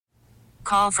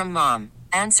Call from mom.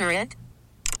 Answer it.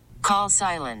 Call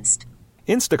silenced.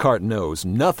 Instacart knows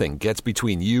nothing gets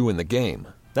between you and the game.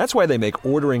 That's why they make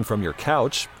ordering from your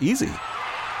couch easy.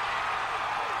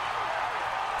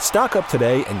 Stock up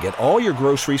today and get all your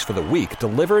groceries for the week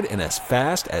delivered in as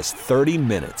fast as 30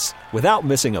 minutes without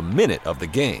missing a minute of the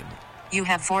game. You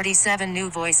have 47 new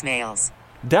voicemails.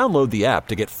 Download the app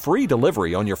to get free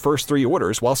delivery on your first 3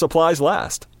 orders while supplies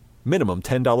last. Minimum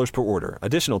 $10 per order.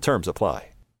 Additional terms apply.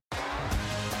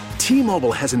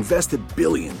 T-Mobile has invested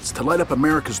billions to light up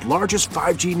America's largest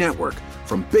 5G network,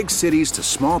 from big cities to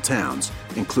small towns,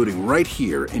 including right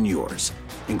here in yours.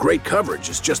 And great coverage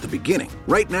is just the beginning.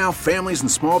 Right now, families and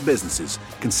small businesses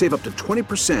can save up to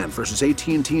 20% versus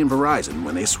AT&T and Verizon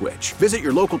when they switch. Visit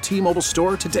your local T-Mobile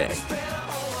store today.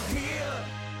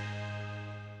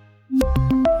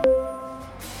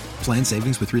 Plan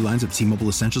savings with 3 lines of T-Mobile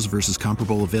Essentials versus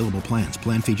comparable available plans.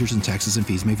 Plan features and taxes and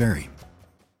fees may vary.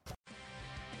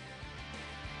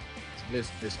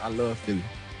 Listen, I love Philly.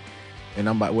 And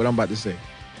what I'm about to say.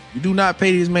 You do not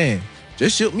pay this man.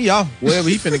 Just ship me off wherever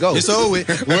he finna go. It's over with.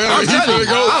 Wherever he finna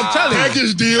go. I'm telling you.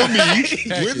 Package deal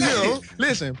me with him.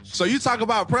 Listen, so you talk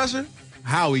about pressure,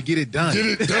 how we get it done. Get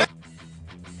it done.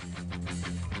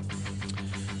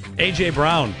 A.J.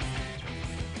 Brown.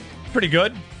 Pretty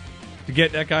good to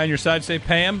get that guy on your side, say,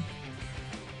 pay him.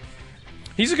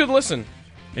 He's a good listen.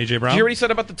 A.J. Brown? Did you hear what he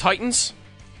said about the Titans?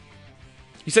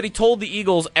 He said he told the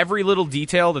Eagles every little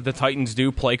detail that the Titans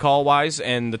do play call-wise,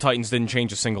 and the Titans didn't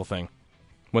change a single thing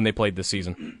when they played this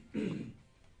season.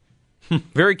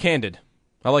 Very candid.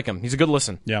 I like him. He's a good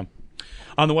listen. Yeah.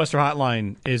 On the Western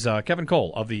Hotline is Kevin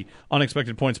Cole of the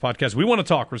Unexpected Points podcast. We want to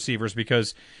talk receivers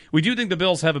because we do think the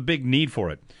Bills have a big need for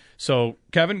it. So,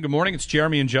 Kevin, good morning. It's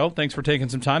Jeremy and Joe. Thanks for taking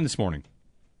some time this morning.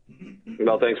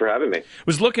 Well, thanks for having me.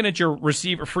 Was looking at your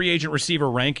free agent receiver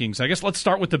rankings. I guess let's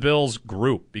start with the Bills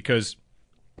group because,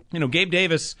 Gabe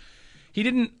Davis, I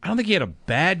don't think he had a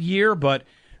bad year, but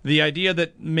the idea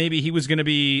that maybe he was going to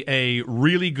be a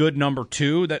really good number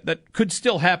 2, that could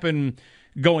still happen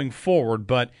going forward,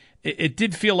 but it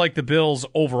did feel like the Bills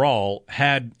overall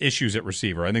had issues at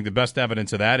receiver. I think the best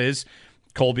evidence of that is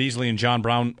Cole Beasley and John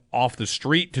Brown off the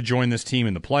street to join this team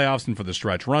in the playoffs and for the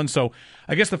stretch run. So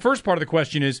I guess the first part of the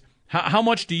question is, how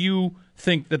much do you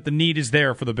think that the need is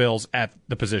there for the Bills at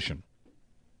the position?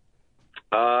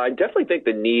 I definitely think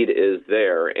the need is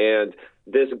there, and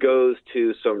this goes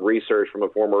to some research from a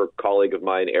former colleague of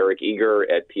mine, Eric Eager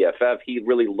at PFF. He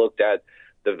really looked at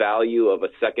the value of a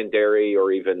secondary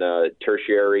or even a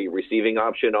tertiary receiving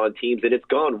option on teams, and it's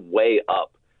gone way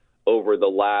up over the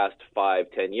last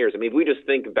 5-10 years. I mean, if we just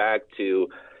think back to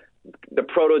the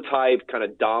prototype kind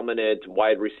of dominant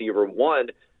wide receiver one,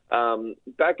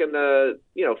 back in the,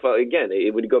 again,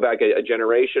 it would go back a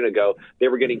generation ago, they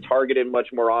were getting targeted much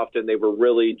more often. They were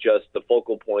really just the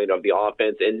focal point of the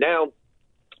offense. And now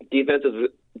defenses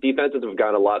have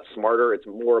gotten a lot smarter. It's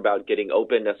more about getting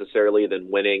open necessarily than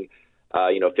winning,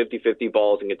 50-50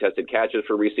 balls and contested catches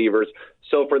for receivers.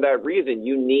 So for that reason,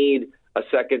 you need a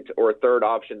second or a third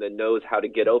option that knows how to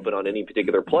get open on any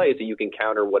particular play so you can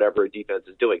counter whatever a defense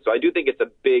is doing. So I do think it's a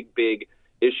big, big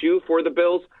issue for the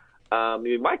Bills.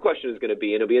 My question is going to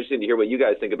be, and it'll be interesting to hear what you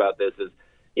guys think about this, is,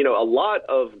 a lot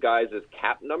of guys'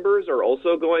 cap numbers are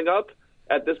also going up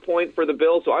at this point for the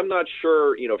Bills. So I'm not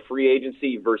sure, free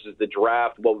agency versus the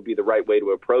draft, what would be the right way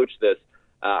to approach this.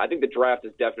 I think the draft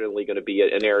is definitely going to be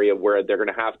an area where they're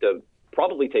going to have to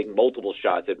probably take multiple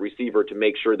shots at receiver to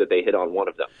make sure that they hit on one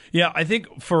of them. Yeah, I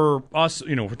think for us,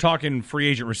 if we're talking free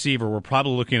agent receiver, we're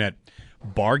probably looking at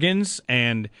bargains.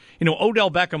 And,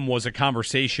 Odell Beckham was a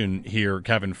conversation here,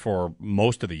 Kevin, for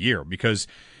most of the year because,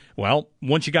 well,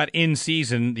 once you got in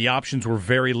season, the options were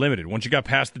very limited. Once you got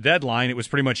past the deadline, it was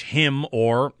pretty much him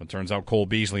or, it turns out, Cole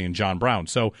Beasley and John Brown.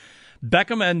 So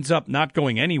Beckham ends up not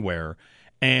going anywhere.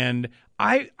 And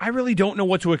I really don't know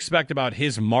what to expect about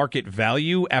his market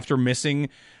value after missing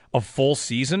a full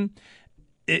season.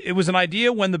 It was an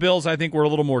idea when the Bills, I think, were a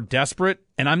little more desperate,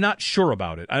 and I'm not sure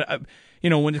about it.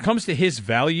 When it comes to his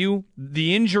value,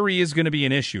 the injury is going to be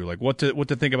an issue, like what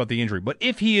to think about the injury. But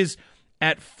if he is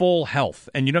at full health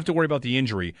and you don't have to worry about the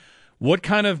injury, what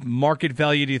kind of market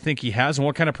value do you think he has, and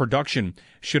what kind of production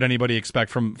should anybody expect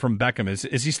from Beckham?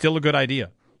 Is he still a good idea?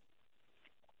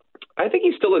 I think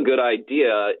he's still a good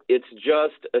idea. It's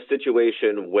just a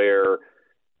situation where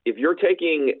if you're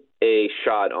taking a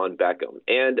shot on Beckham,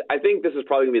 and I think this is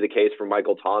probably going to be the case for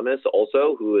Michael Thomas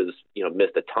also, who has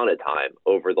missed a ton of time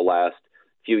over the last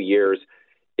few years,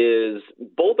 is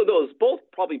both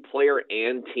probably player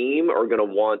and team are going to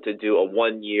want to do a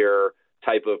 1-year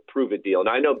type of prove-it deal.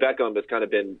 Now, I know Beckham has kind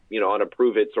of been on a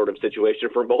prove-it sort of situation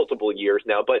for multiple years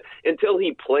now, but until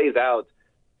he plays out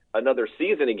another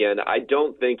season again, I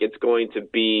don't think it's going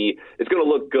to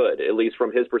look good, at least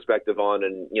from his perspective on,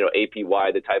 and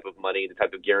APY, the type of money, the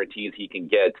type of guarantees he can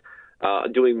get,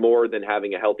 doing more than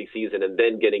having a healthy season and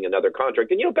then getting another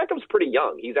contract. And Beckham's pretty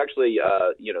young. He's actually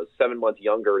 7 months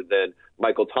younger than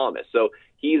Michael Thomas. So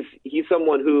he's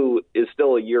someone who is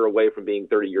still a year away from being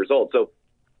 30 years old. So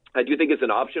I do think it's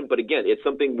an option, but again, it's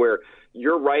something where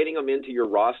you're writing him into your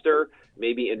roster,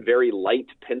 maybe in very light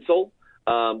pencil,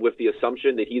 with the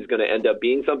assumption that he's going to end up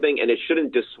being something, and it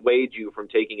shouldn't dissuade you from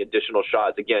taking additional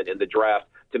shots, again, in the draft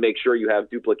to make sure you have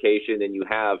duplication and you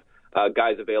have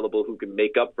guys available who can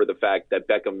make up for the fact that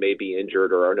Beckham may be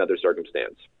injured or another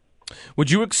circumstance. Would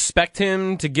you expect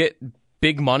him to get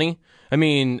big money? I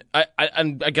mean,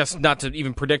 I guess not to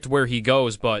even predict where he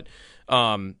goes, but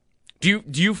do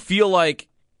you feel like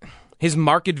his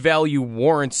market value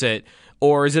warrants it,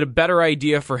 or is it a better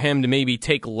idea for him to maybe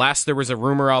take less? There was a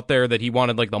rumor out there that he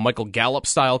wanted like the Michael Gallup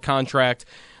style contract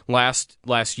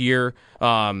last year.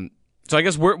 So I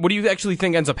guess what do you actually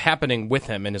think ends up happening with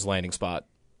him in his landing spot?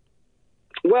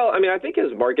 Well, I mean, I think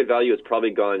his market value has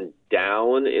probably gone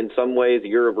down in some ways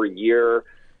year over year.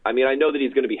 I mean, I know that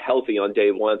he's going to be healthy on day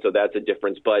one, so that's a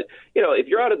difference. But, if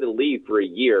you're out of the league for a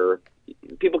year,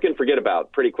 people can forget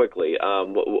about pretty quickly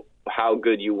how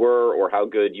good you were or how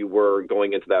good you were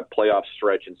going into that playoff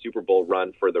stretch and Super Bowl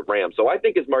run for the Rams. So I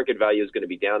think his market value is going to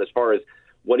be down. As far as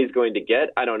what he's going to get,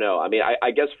 I don't know. I mean, I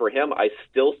guess for him, I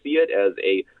still see it as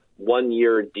a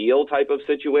one-year deal type of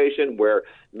situation where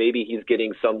maybe he's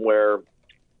getting somewhere.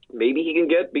 Maybe he can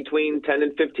get between 10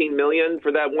 and 15 million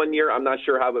for that 1 year. I'm not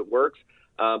sure how it works.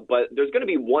 But there's going to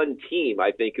be one team,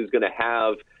 I think, who's going to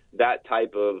have that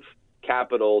type of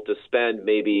capital to spend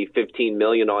maybe 15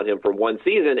 million on him for one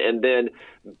season and then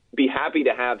be happy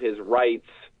to have his rights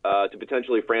to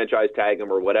potentially franchise tag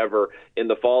him or whatever in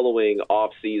the following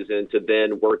off season to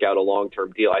then work out a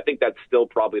long-term deal. I think that's still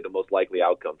probably the most likely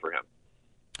outcome for him.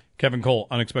 Kevin Cole,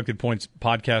 Unexpected Points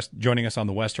podcast, joining us on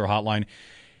the Wester Hotline.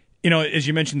 As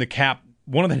you mentioned the cap,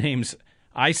 one of the names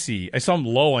I saw him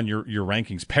low on your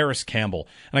rankings, Paris Campbell.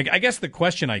 And I guess the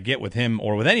question I get with him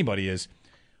or with anybody is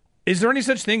there any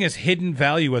such thing as hidden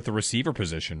value at the receiver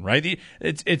position, right?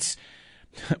 It's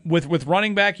with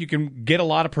running back, you can get a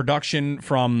lot of production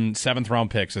from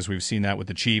 7th-round picks, as we've seen that with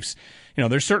the Chiefs.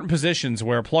 There's certain positions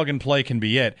where plug and play can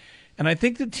be it. And I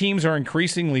think the teams are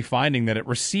increasingly finding that at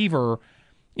receiver,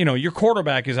 your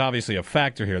quarterback is obviously a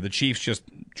factor here. The Chiefs just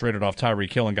traded off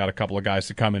Tyreek Hill and got a couple of guys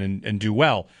to come in and do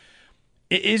well.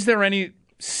 Is there any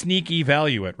sneaky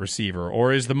value at receiver,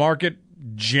 or is the market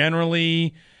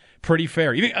generally pretty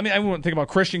fair? I wouldn't think about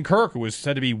Christian Kirk, who was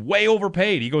said to be way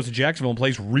overpaid. He goes to Jacksonville and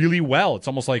plays really well. It's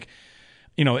almost like,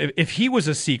 if he was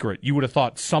a secret, you would have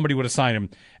thought somebody would have signed him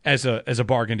as a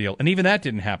bargain deal, and even that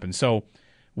didn't happen. So,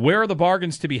 where are the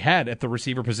bargains to be had at the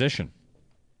receiver position?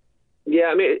 Yeah,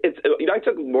 I mean, I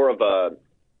took more of a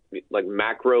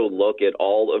macro look at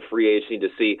all of free agency to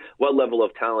see what level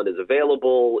of talent is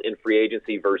available in free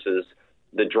agency versus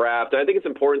the draft. And I think it's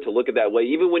important to look at that way,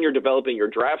 even when you're developing your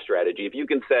draft strategy. If you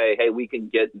can say, hey, we can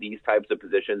get these types of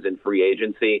positions in free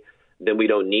agency, then we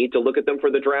don't need to look at them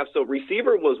for the draft. So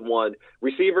receiver was one.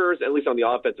 Receivers, at least on the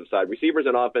offensive side, receivers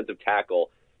and offensive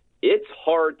tackle, it's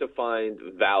hard to find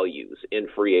values in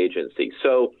free agency.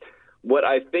 So what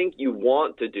I think you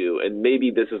want to do, and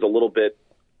maybe this is a little bit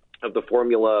of the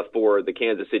formula for the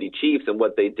Kansas City Chiefs and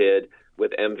what they did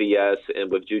with MVS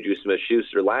and with Juju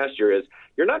Smith-Schuster last year, is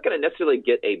you're not going to necessarily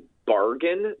get a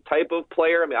bargain type of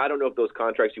player. I mean, I don't know if those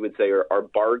contracts you would say are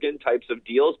bargain types of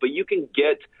deals, but you can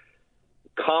get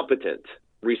competent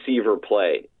receiver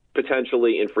play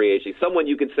potentially in free agency. Someone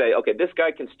you could say, okay, this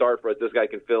guy can start for us. This guy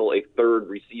can fill a third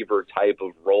receiver type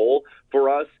of role for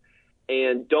us.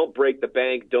 And don't break the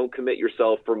bank. Don't commit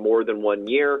yourself for more than 1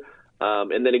 year.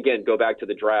 And then, again, go back to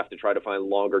the draft to try to find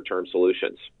longer-term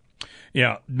solutions.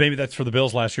 Yeah, maybe that's for the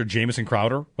Bills last year. Jamison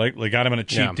Crowder, like they got him on a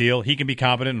cheap deal. He can be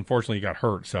competent. Unfortunately, he got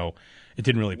hurt, so it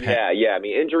didn't really pay. Yeah. I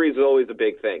mean, injuries is always a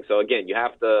big thing. So again, you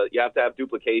have to have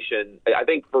duplication. I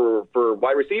think for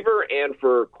wide receiver and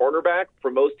for cornerback,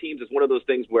 for most teams, it's one of those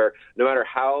things where no matter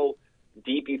how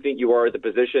deep you think you are at the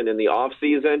position in the off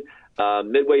season,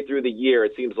 midway through the year,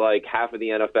 it seems like half of the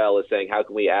NFL is saying, how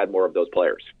can we add more of those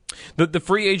players? The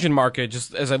free agent market,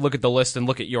 just as I look at the list and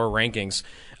look at your rankings,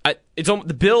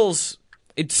 the Bills,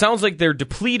 it sounds like they're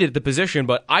depleted at the position,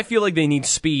 but I feel like they need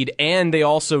speed, and they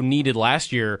also needed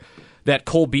last year that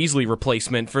Cole Beasley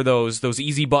replacement for those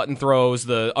easy button throws,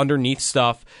 the underneath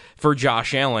stuff for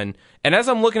Josh Allen. And as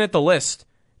I'm looking at the list,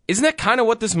 isn't that kind of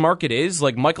what this market is?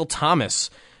 Like Michael Thomas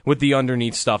with the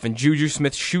underneath stuff, and Juju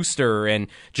Smith-Schuster and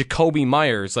Jacoby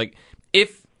Myers. Like,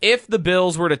 if if the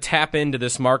Bills were to tap into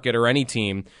this market or any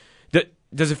team,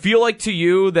 does it feel like to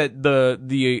you that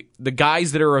the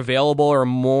guys that are available are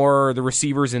more the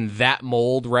receivers in that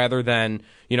mold rather than,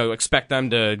 expect them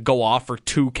to go off for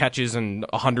 2 catches and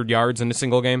 100 yards in a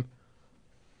single game?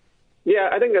 Yeah,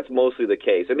 I think that's mostly the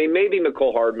case. I mean, maybe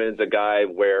Mecole Hardman's a guy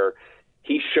where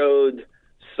he showed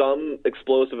some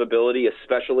explosive ability,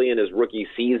 especially in his rookie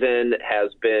season,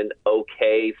 has been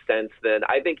okay since then.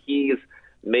 I think he's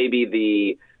maybe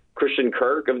the Christian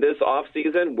Kirk of this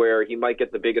offseason, where he might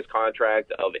get the biggest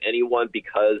contract of anyone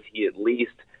because he at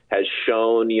least has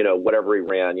shown, whatever he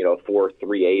ran,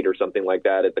 4.38 or something like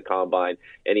that at the combine,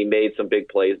 and he made some big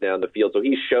plays down the field. So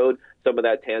he showed some of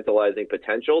that tantalizing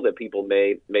potential that people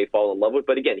may fall in love with.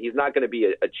 But again, he's not going to be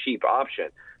a cheap option.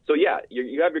 So yeah,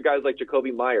 you have your guys like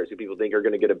Jacoby Myers, who people think are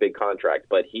going to get a big contract,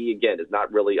 but he, again, is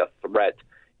not really a threat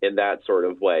in that sort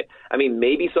of way. I mean,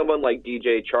 maybe someone like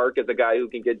DJ Chark is a guy who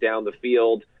can get down the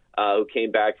field, who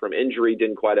came back from injury,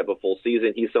 didn't quite have a full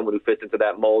season. He's someone who fits into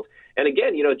that mold. And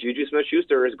again, Juju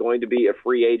Smith-Schuster is going to be a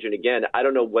free agent again. I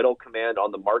don't know what he'll command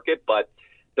on the market, but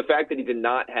the fact that he did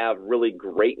not have really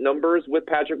great numbers with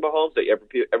Patrick Mahomes, that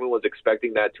everyone's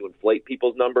expecting that to inflate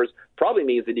people's numbers, probably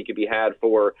means that he could be had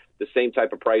for the same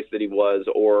type of price that he was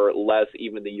or less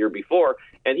even the year before.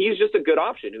 And he's just a good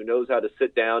option who knows how to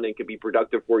sit down and can be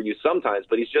productive for you sometimes,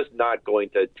 but he's just not going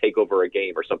to take over a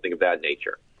game or something of that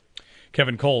nature.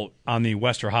 Kevin Cole on the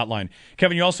Wester Hotline.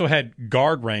 Kevin, you also had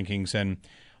guard rankings, and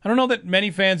I don't know that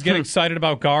many fans get excited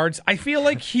about guards. I feel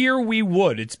like here we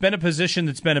would. It's been a position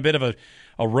that's been a bit of a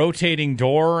rotating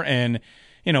door, and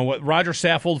what Roger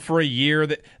Saffold for a year.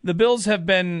 The Bills have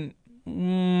been, I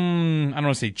don't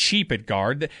want to say cheap at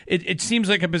guard. It seems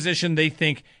like a position they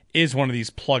think is one of these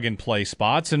plug-and-play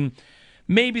spots, and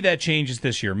maybe that changes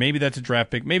this year. Maybe that's a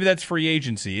draft pick. Maybe that's free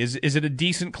agency. Is it a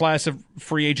decent class of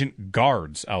free agent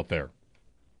guards out there?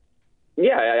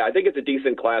 Yeah, I think it's a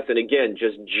decent class. And again,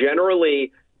 just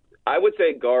generally, I would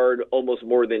say guard almost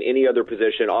more than any other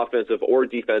position, offensive or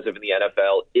defensive in the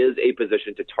NFL, is a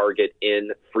position to target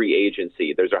in free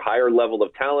agency. There's a higher level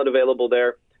of talent available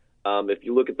there. If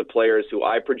you look at the players who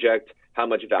I project how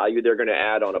much value they're going to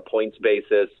add on a points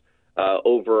basis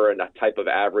over a type of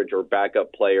average or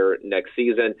backup player next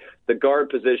season, the guard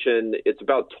position, it's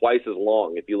about twice as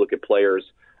long if you look at players,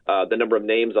 the number of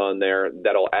names on there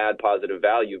that'll add positive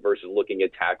value versus looking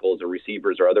at tackles or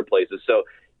receivers or other places. So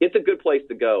it's a good place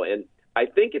to go. And I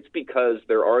think it's because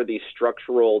there are these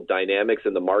structural dynamics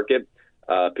in the market,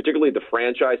 particularly the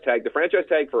franchise tag. The franchise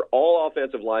tag for all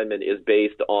offensive linemen is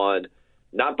based on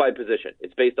not by position.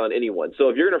 It's based on anyone. So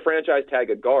if you're going to franchise tag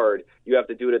a guard, you have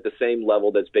to do it at the same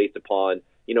level that's based upon,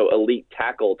 elite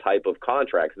tackle type of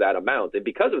contracts, that amount. And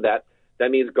because of that, that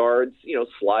means guards,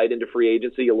 slide into free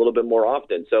agency a little bit more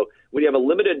often. So when you have a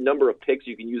limited number of picks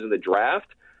you can use in the draft,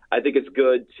 I think it's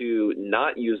good to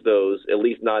not use those, at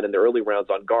least not in the early rounds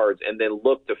on guards, and then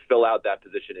look to fill out that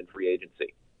position in free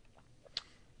agency.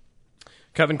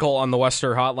 Kevin Cole on the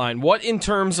Wester Hotline. What in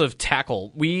terms of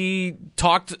tackle? We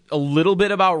talked a little bit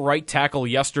about right tackle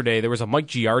yesterday. There was a Mike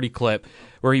Giardi clip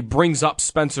where he brings up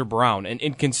Spencer Brown and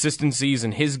inconsistencies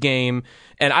in his game.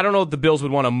 And I don't know if the Bills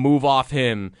would want to move off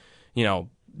him,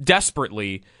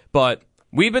 desperately, but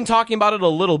we've been talking about it a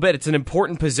little bit. It's an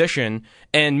important position,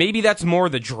 and maybe that's more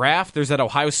the draft. There's that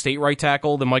Ohio State right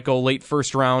tackle that might go late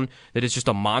first round that is just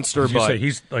a monster. But say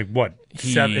he's like what?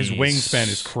 His wingspan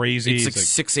is crazy. It's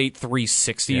like 6'8",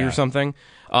 360 or something.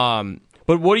 But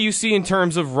what do you see in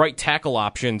terms of right tackle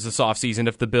options this offseason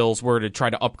if the Bills were to try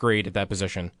to upgrade at that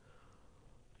position?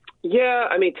 Yeah,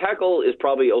 I mean, tackle is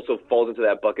probably also falls into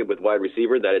that bucket with wide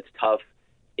receiver, that it's tough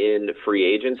in free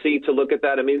agency to look at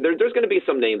that. I mean, there's going to be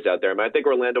some names out there. I mean, I think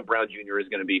Orlando Brown Jr. is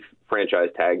going to be franchise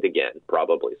tagged again,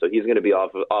 probably. So he's going to be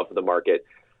off of the market.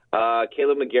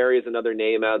 Caleb McGarry is another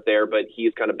name out there, but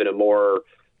he's kind of been a more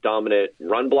dominant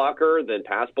run blocker than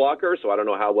pass blocker. So I don't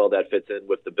know how well that fits in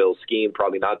with the Bills scheme.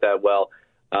 Probably not that well.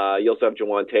 You also have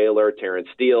Jawan Taylor, Terrence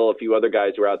Steele, a few other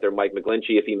guys who are out there. Mike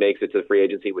McGlinchey, if he makes it to the free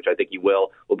agency, which I think he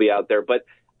will be out there. But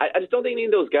I just don't think any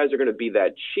of those guys are going to be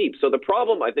that cheap. So the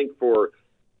problem, I think, for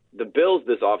the Bills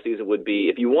this offseason would be,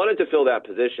 if you wanted to fill that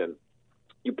position,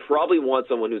 you probably want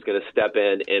someone who's going to step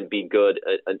in and be good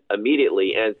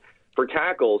immediately. And for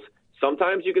tackles,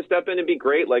 sometimes you can step in and be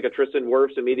great, like a Tristan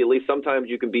Wirfs immediately. Sometimes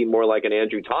you can be more like an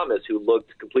Andrew Thomas, who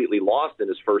looked completely lost in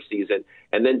his first season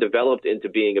and then developed into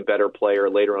being a better player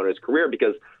later on in his career,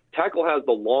 because tackle has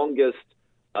the longest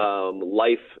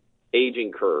life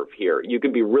aging curve here. You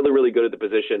can be really, really good at the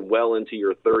position well into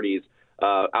your 30s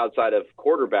outside of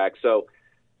quarterback. So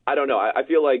I don't know. I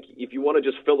feel like if you want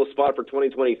to just fill a spot for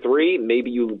 2023, maybe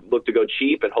you look to go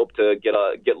cheap and hope to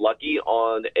get lucky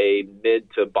on a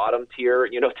mid to bottom tier,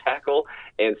 tackle,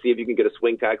 and see if you can get a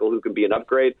swing tackle who can be an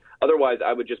upgrade. Otherwise,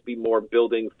 I would just be more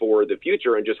building for the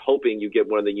future and just hoping you get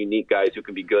one of the unique guys who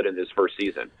can be good in this first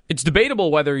season. It's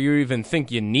debatable whether you even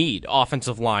think you need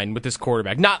offensive line with this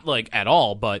quarterback. Not like at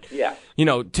all, but yeah.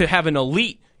 To have an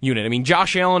elite unit. I mean,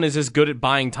 Josh Allen is as good at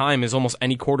buying time as almost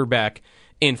any quarterback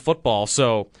in football.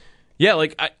 So, yeah,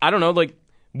 I don't know,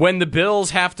 when the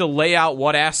Bills have to lay out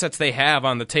what assets they have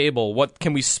on the table, what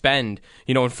can we spend,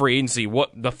 in free agency,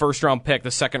 what the first-round pick,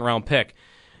 the second-round pick,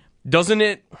 doesn't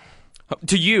it,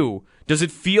 to you, does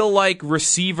it feel like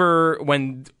receiver,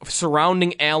 when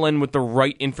surrounding Allen with the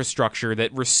right infrastructure,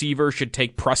 that receiver should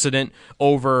take precedent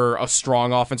over a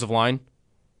strong offensive line?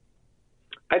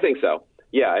 I think so.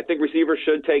 Yeah, I think receivers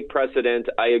should take precedent.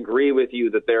 I agree with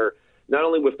you that they're not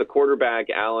only with the quarterback,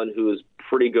 Allen, who's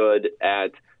pretty good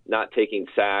at not taking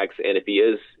sacks, and if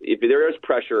there is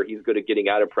pressure, he's good at getting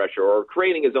out of pressure or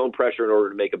creating his own pressure in order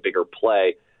to make a bigger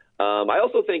play. I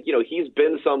also think, he's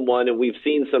been someone, and we've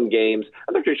seen some games,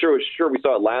 I'm not sure we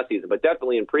saw it last season, but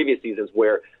definitely in previous seasons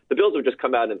where the Bills would just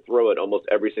come out and throw it almost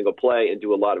every single play and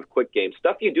do a lot of quick games.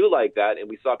 Stuff you do like that, and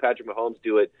we saw Patrick Mahomes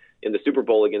do it in the Super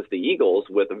Bowl against the Eagles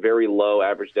with a very low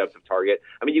average depth of target.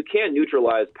 I mean, you can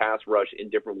neutralize pass rush in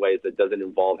different ways that doesn't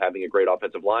involve having a great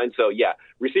offensive line. So, yeah,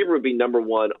 receiver would be number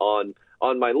one on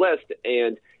my list,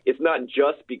 and it's not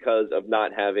just because of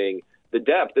not having the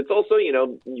depth. It's also,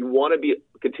 you want to be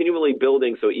continually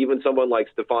building. So even someone like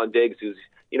Stephon Diggs, who's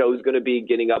going to be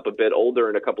getting up a bit older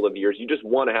in a couple of years, you just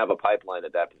want to have a pipeline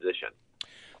at that position.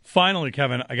 Finally,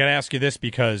 Kevin, I got to ask you this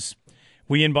because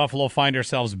we in Buffalo find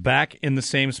ourselves back in the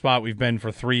same spot we've been for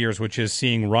 3 years, which is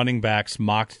seeing running backs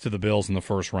mocked to the Bills in the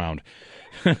first round.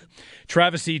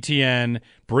 Travis Etienne,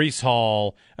 Breece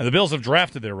Hall, and the Bills have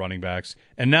drafted their running backs,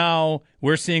 and now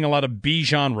we're seeing a lot of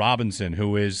Bijan Robinson,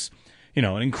 who is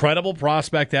an incredible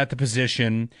prospect at the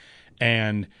position.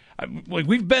 And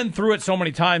we've been through it so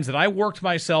many times that I worked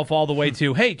myself all the way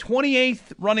to, hey,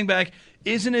 28th running back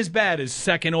isn't as bad as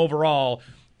second overall.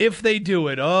 If they do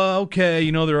it,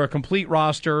 okay, they're a complete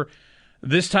roster.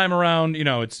 This time around,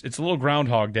 it's a little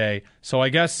Groundhog Day. So I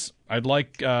guess I'd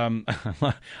like the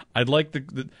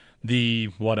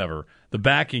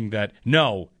backing that,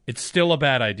 no, it's still a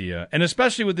bad idea. And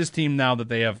especially with this team now that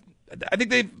they have, I think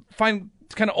they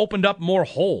kind of opened up more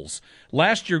holes.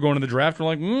 Last year going to the draft,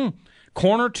 we're like,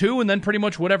 corner 2 and then pretty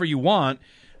much whatever you want.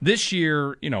 This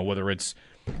year, whether it's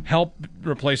help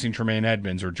replacing Tremaine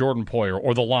Edmonds or Jordan Poyer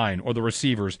or the line or the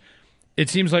receivers, it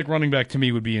seems like running back to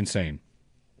me would be insane.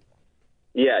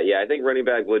 Yeah, I think running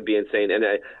back would be insane. And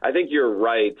I think you're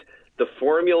right. The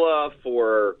formula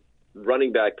for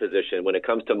running back position when it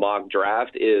comes to mock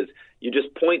draft is you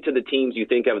just point to the teams you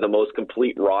think have the most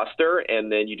complete roster,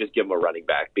 and then you just give them a running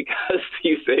back because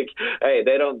you think, hey,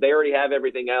 they already have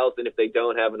everything else, and if they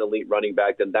don't have an elite running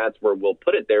back, then that's where we'll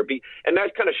put it there. And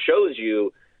that kind of shows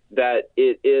you that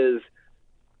it is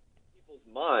people's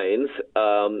minds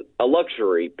a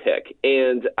luxury pick.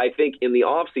 And I think in the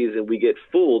offseason we get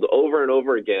fooled over and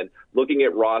over again looking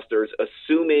at rosters,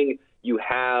 assuming you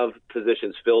have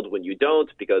positions filled when you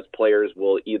don't, because players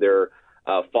will either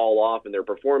fall off in their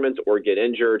performance or get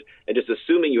injured, and just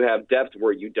assuming you have depth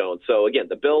where you don't. So, again,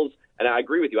 the Bills, and I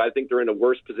agree with you, I think they're in a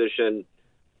worse position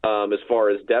as far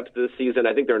as depth this season.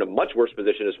 I think they're in a much worse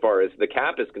position as far as the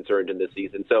cap is concerned in this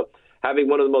season. So having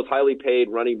one of the most highly paid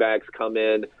running backs come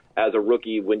in as a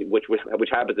rookie, which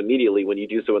happens immediately when you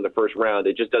do so in the first round,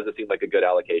 it just doesn't seem like a good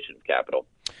allocation of capital.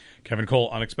 Kevin Cole,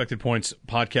 Unexpected Points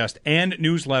podcast and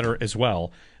newsletter as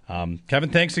well. Kevin,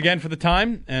 thanks again for the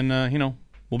time, and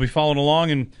we'll be following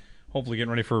along and hopefully getting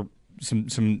ready for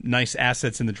some nice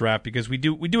assets in the draft, because we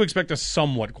do expect a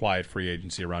somewhat quiet free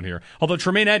agency around here. Although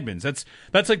Tremaine Edmonds, that's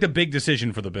like the big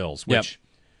decision for the Bills. Which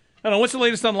I don't know. What's the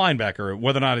latest on linebacker?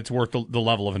 Whether or not it's worth the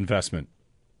level of investment.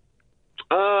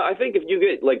 I think if you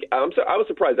get I was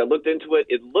surprised. I looked into it.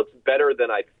 It looks better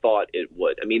than I thought it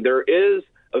would. I mean, there is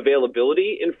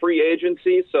availability in free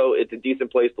agency, so it's a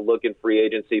decent place to look in free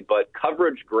agency. But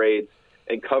coverage grades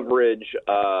and coverage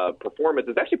performance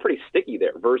is actually pretty sticky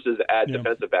there versus at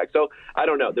defensive back. So I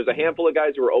don't know. There's a handful of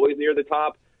guys who are always near the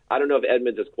top. I don't know if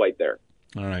Edmonds is quite there.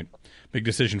 All right. Big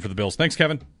decision for the Bills. Thanks,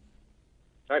 Kevin.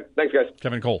 All right. Thanks, guys.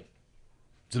 Kevin Cole.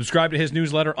 Subscribe to his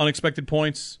newsletter, Unexpected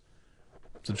Points.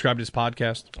 Subscribe to his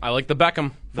podcast. I like the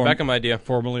Beckham idea.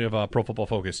 Formerly of Pro Football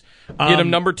Focus. Get him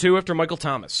number 2 after Michael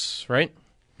Thomas, right?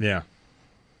 Yeah.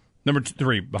 Number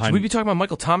 3 behind. Should we be talking about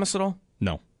Michael Thomas at all?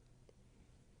 No.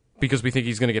 Because we think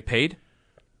he's going to get paid?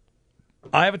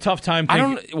 I have a tough time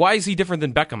thinking. Why is he different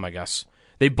than Beckham, I guess?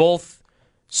 They both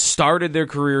started their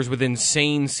careers with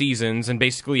insane seasons and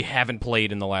basically haven't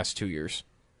played in the last 2 years.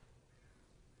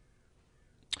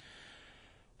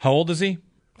 How old is he?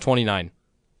 29.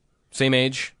 Same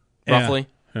age, roughly.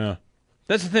 Yeah.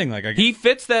 That's the thing. He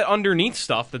fits that underneath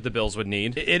stuff that the Bills would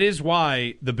need. It is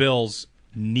why the Bills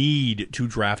need to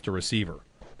draft a receiver.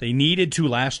 They needed to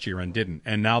last year and didn't,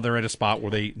 and now they're at a spot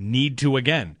where they need to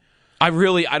again. I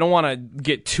don't want to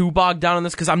get too bogged down in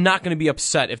this because I'm not going to be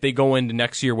upset if they go into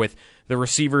next year with the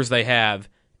receivers they have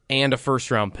and a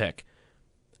first-round pick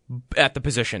at the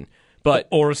position.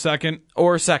 Or a second.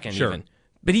 Or a second, sure. even.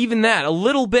 But even that, a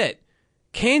little bit.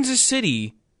 Kansas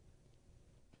City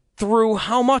threw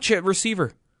how much at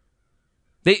receiver?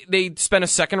 They spent a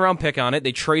second-round pick on it.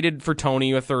 They traded for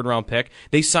Tony, a third-round pick.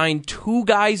 They signed 2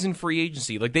 guys in free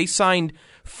agency. They signed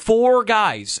 4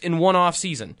 guys in one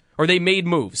offseason. Or they made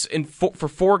moves for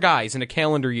 4 guys in a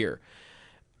calendar year.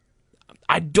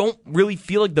 I don't really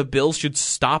feel like the Bills should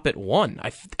stop at 1.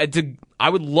 I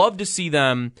would love to see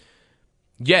them,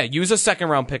 use a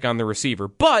second-round pick on the receiver.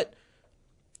 But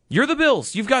you're the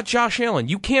Bills. You've got Josh Allen.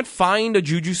 You can't find a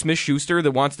Juju Smith-Schuster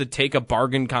that wants to take a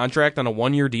bargain contract on a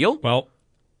 1-year deal? Well,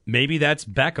 maybe that's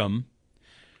Beckham.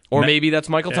 Or maybe that's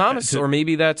Michael Thomas. Or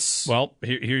maybe that's... Well,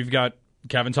 here you've got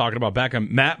Kevin talking about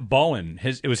Beckham. Matt Bowen,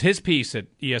 it was his piece at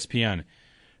ESPN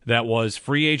that was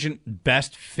free agent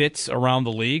best fits around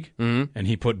the league, and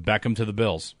he put Beckham to the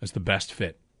Bills as the best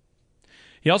fit.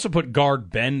 He also put guard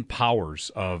Ben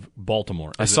Powers of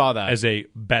Baltimore. I saw that. As a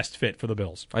best fit for the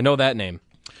Bills. I know that name.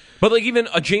 But even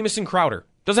a Jamison Crowder.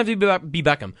 Doesn't have to be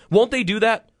Beckham. Won't they do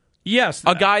that? Yes.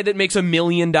 A guy that makes $1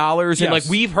 million, and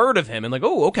we've heard of him, and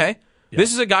okay. Yeah.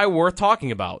 This is a guy worth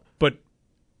talking about. But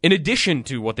in addition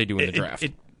to what they do in the draft.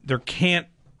 It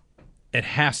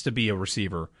has to be a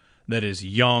receiver that is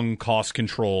young,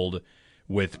 cost-controlled,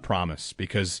 with promise.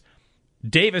 Because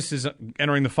Davis is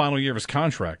entering the final year of his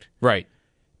contract. Right.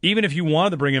 Even if you wanted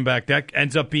to bring him back, that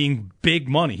ends up being big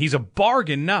money. He's a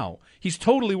bargain now. He's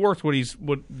totally worth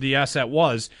what the asset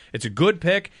was. It's a good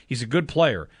pick. He's a good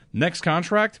player. Next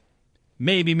contract,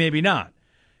 maybe, maybe not.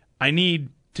 I need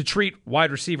to treat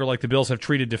wide receiver like the Bills have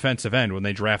treated defensive end when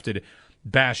they drafted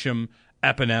Basham,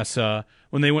 Epinesa.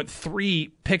 When they went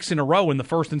 3 picks in a row in the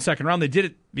first and second round, they did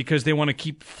it because they want to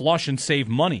keep flush and save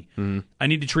money. I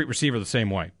need to treat receiver the same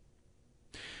way.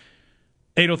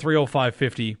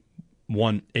 803-0550,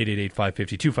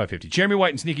 1-888-550-2550. Jeremy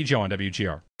White and Sneaky Joe on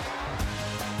WGR.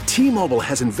 T-Mobile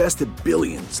has invested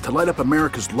billions to light up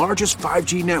America's largest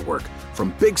 5G network,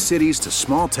 from big cities to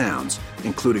small towns,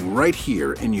 including right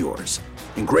here in yours.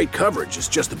 And great coverage is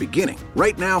just the beginning.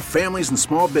 Right now, families and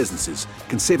small businesses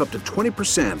can save up to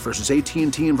 20% versus AT&T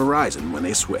and Verizon when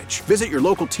they switch. Visit your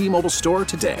local T-Mobile store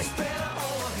today.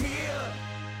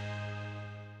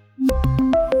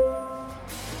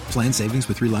 Plan savings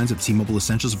with 3 lines of T-Mobile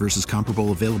Essentials versus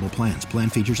comparable available plans. Plan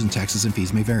features and taxes and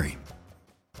fees may vary.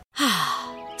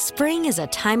 Spring is a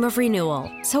time of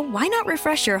renewal, so why not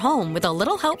refresh your home with a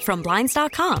little help from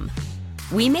Blinds.com?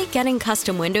 We make getting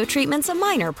custom window treatments a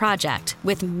minor project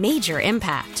with major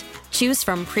impact. Choose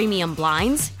from premium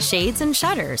blinds, shades, and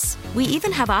shutters. We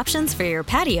even have options for your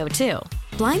patio, too.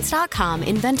 Blinds.com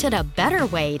invented a better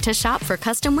way to shop for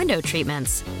custom window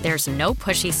treatments. There's no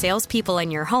pushy salespeople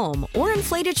in your home or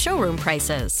inflated showroom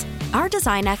prices. Our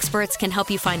design experts can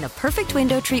help you find the perfect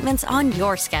window treatments on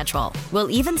your schedule. We'll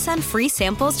even send free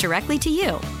samples directly to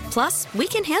you. Plus, we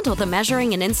can handle the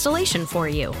measuring and installation for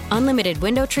you. Unlimited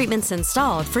window treatments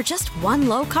installed for just one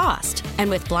low cost. And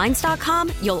with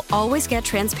Blinds.com, you'll always get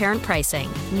transparent pricing.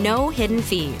 No hidden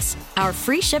fees. Our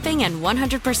free shipping and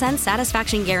 100%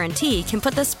 satisfaction guarantee can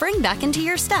put the spring back into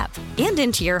your step and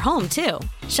into your home, too.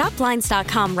 Shop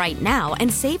Blinds.com right now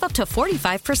and save up to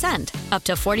 45%. Up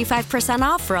to 45%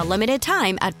 off for a limited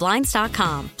time at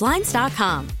Blinds.com.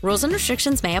 Blinds.com. Rules and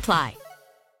restrictions may apply.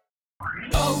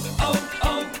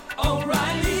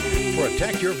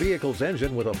 Protect your vehicle's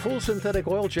engine with a full synthetic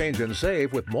oil change and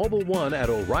save with Mobil 1 at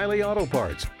O'Reilly Auto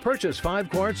Parts. Purchase 5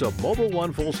 quarts of Mobil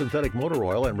 1 full synthetic motor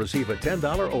oil and receive a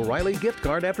 $10 O'Reilly gift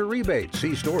card after rebate.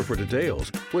 See store for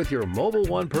details. With your Mobil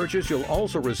 1 purchase, you'll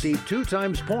also receive 2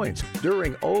 times points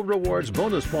during O Rewards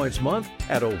Bonus Points Month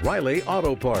at O'Reilly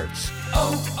Auto Parts.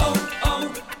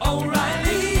 O'Reilly.